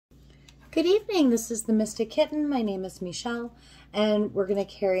Good evening, this is the Mystic Kitten. My name is Michelle, and we're going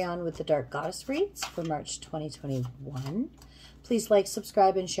to carry on with the Dark Goddess reads for March 2021. Please like,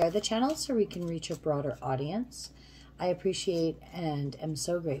 subscribe, and share the channel so we can reach a broader audience. I appreciate and am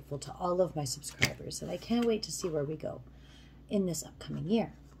so grateful to all of my subscribers, and I can't wait to see where we go in this upcoming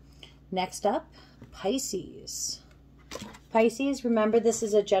year. Next up, Pisces. Pisces, remember this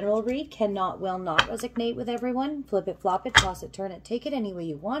is a general read, cannot, will not resonate with everyone. Flip it, flop it, toss it, turn it, take it any way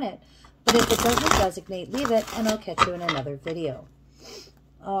you want it. But if it doesn't resonate, leave it, and I'll catch you in another video.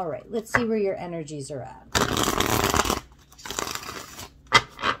 All right, let's see where your energies are at.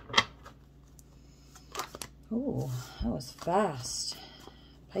 Oh, that was fast.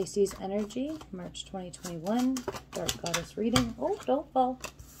 Pisces energy, March 2021, Dark Goddess reading. Oh, don't fall.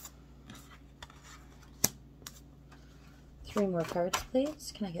 3 more cards,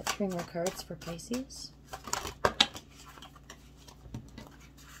 please. Can I get 3 more cards for Pisces?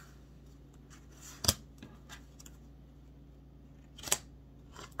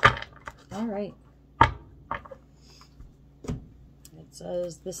 All right. It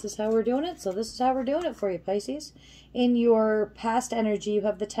says this is how we're doing it, so this is how we're doing it for you, Pisces. In your past energy, you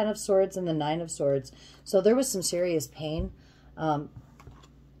have the 10 of Swords and the 9 of Swords. So there was some serious pain. The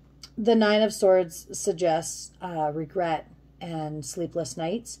 9 of Swords suggests regret and sleepless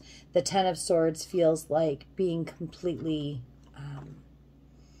nights. The 10 of Swords feels like being completely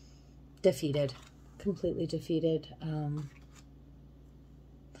defeated. Completely defeated.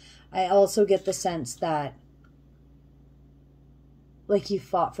 I also get the sense that like you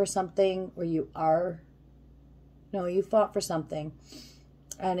fought for something, or you fought for something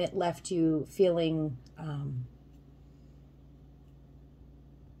and it left you feeling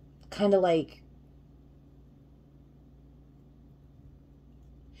kind of like,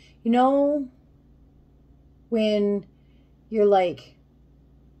 you know, when you're like,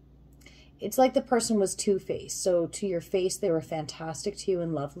 it's like the person was two-faced. So to your face, they were fantastic to you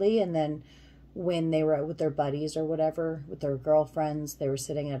and lovely. And then when they were out with their buddies or whatever, with their girlfriends, they were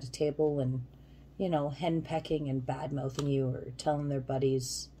sitting at a table and, you know, henpecking and bad-mouthing you or telling their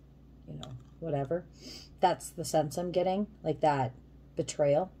buddies, you know, whatever. That's the sense I'm getting, like that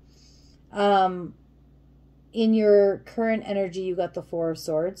betrayal. In your current energy, you got the 4 of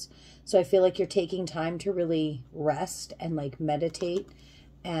Swords. So I feel like you're taking time to really rest and like meditate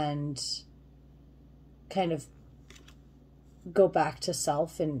and kind of go back to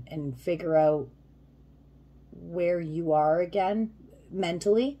self and figure out where you are again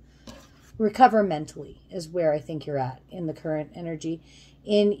mentally. Recover mentally is where I think you're at in the current energy.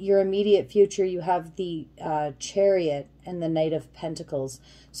 In your immediate future, you have the Chariot and the Knight of Pentacles.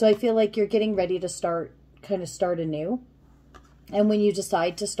 So I feel like you're getting ready to start anew. And when you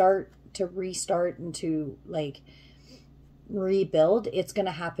decide to restart and to like rebuild, it's going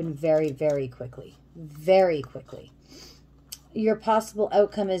to happen very, very quickly. Very quickly. Your possible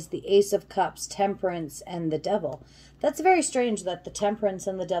outcome is the Ace of Cups, Temperance, and the Devil. That's very strange that the Temperance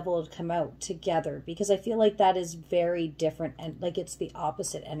and the Devil would come out together, because I feel like that is very different, and like it's the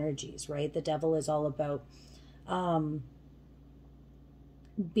opposite energies, right? The Devil is all about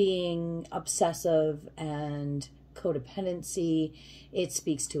being obsessive and codependency. It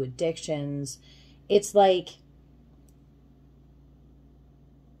speaks to addictions. It's like,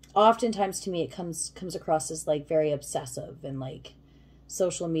 oftentimes to me it comes across as like very obsessive and like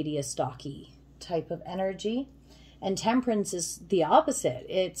social media stalky type of energy. And Temperance is the opposite.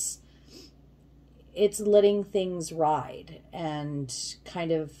 It's letting things ride and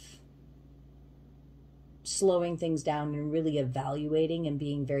kind of slowing things down and really evaluating and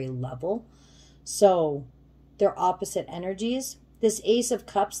being very level. So they're opposite energies. This Ace of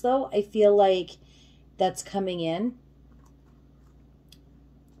Cups, though, I feel like that's coming in.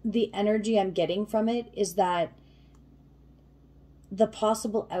 The energy I'm getting from it is that the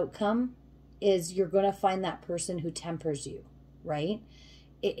possible outcome is you're going to find that person who tempers you, right?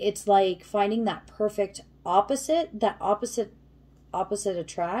 It's like finding that perfect opposite, that opposite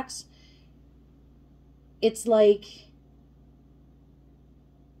attracts. It's like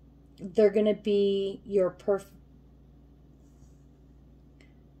they're going to be your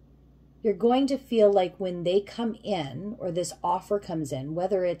you're going to feel like when they come in, or this offer comes in,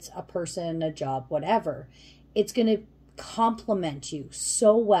 whether it's a person, a job, whatever, it's going to complement you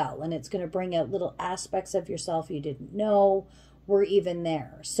so well. And it's going to bring out little aspects of yourself you didn't know were even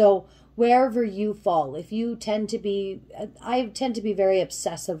there. So wherever you fall, if you tend to be, I tend to be very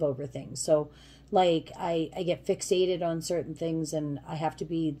obsessive over things. So like I get fixated on certain things, and I have to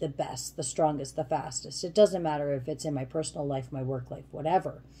be the best, the strongest, the fastest. It doesn't matter if it's in my personal life, my work life,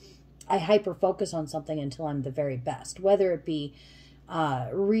 whatever. I hyper focus on something until I'm the very best, whether it be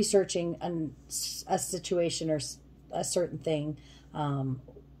researching a situation or a certain thing,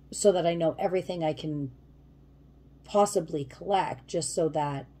 so that I know everything I can possibly collect, just so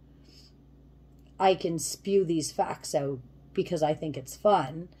that I can spew these facts out because I think it's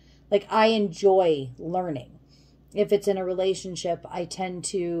fun. Like, I enjoy learning. If it's in a relationship, I tend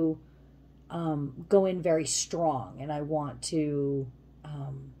to go in very strong, and I want to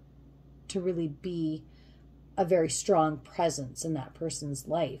really be a very strong presence in that person's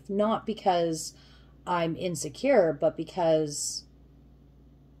life. Not because I'm insecure, but because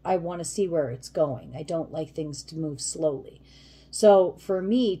I want to see where it's going. I don't like things to move slowly. So for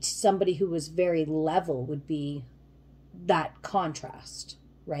me, somebody who was very level would be that contrast,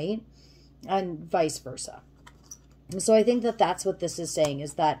 right? And vice versa. So I think that that's what this is saying,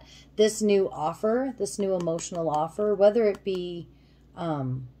 is that this new offer, this new emotional offer, whether it be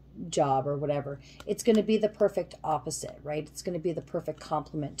job or whatever, it's going to be the perfect opposite, right? It's going to be the perfect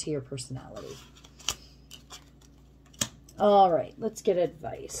complement to your personality. All right, let's get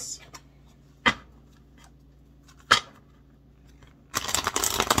advice.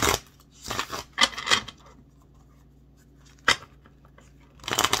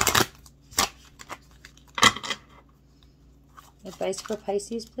 Advice for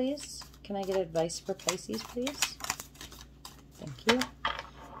Pisces, please. Can I get advice for Pisces, please? Thank you.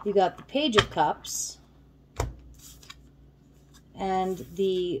 You got the Page of Cups and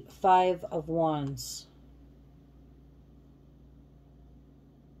the Five of Wands.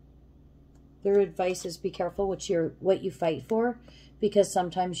 Their advice is be careful what you fight for, because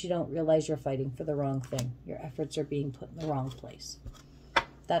sometimes you don't realize you're fighting for the wrong thing. Your efforts are being put in the wrong place.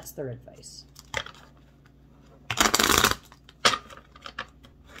 That's their advice.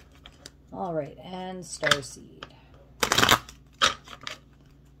 All right, and Starseed.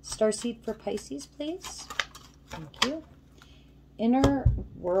 Starseed for Pisces, please. Thank you. Inner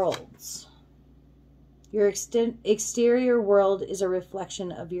worlds. Your exterior world is a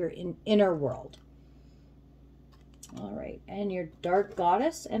reflection of your inner world. All right, and your dark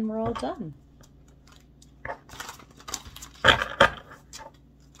goddess, and we're all done.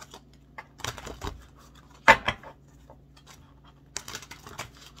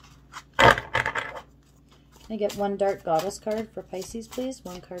 Can I get one dark goddess card for Pisces, please?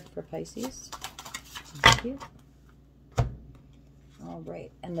 One card for Pisces. Thank you. All right,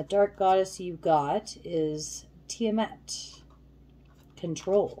 and the dark goddess you got is Tiamat,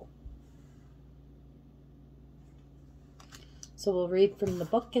 control. So we'll read from the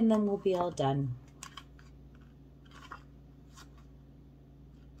book and then we'll be all done.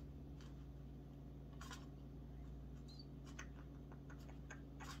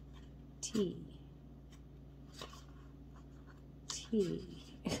 T.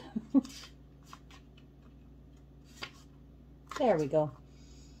 There we go.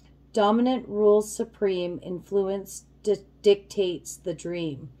 Dominant rules supreme. Influence dictates the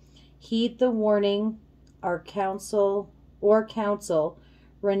dream. Heed the warning. Our counsel.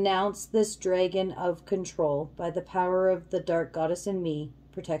 Renounce this dragon of control. By the power of the dark goddess in me.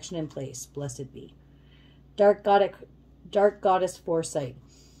 Protection in place. Blessed be. Dark goddess foresight.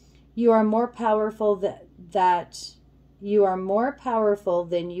 You are more powerful you are more powerful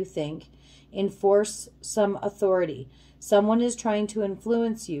than you think. Enforce some authority. Someone is trying to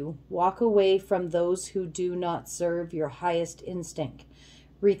influence you. Walk away from those who do not serve your highest instinct.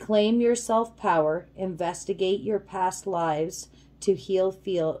 Reclaim your self-power. Investigate your past lives to heal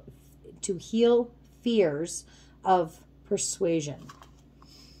fears of persuasion.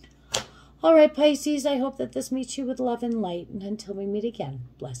 All right, Pisces, I hope that this meets you with love and light. And until we meet again,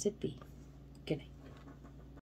 blessed be.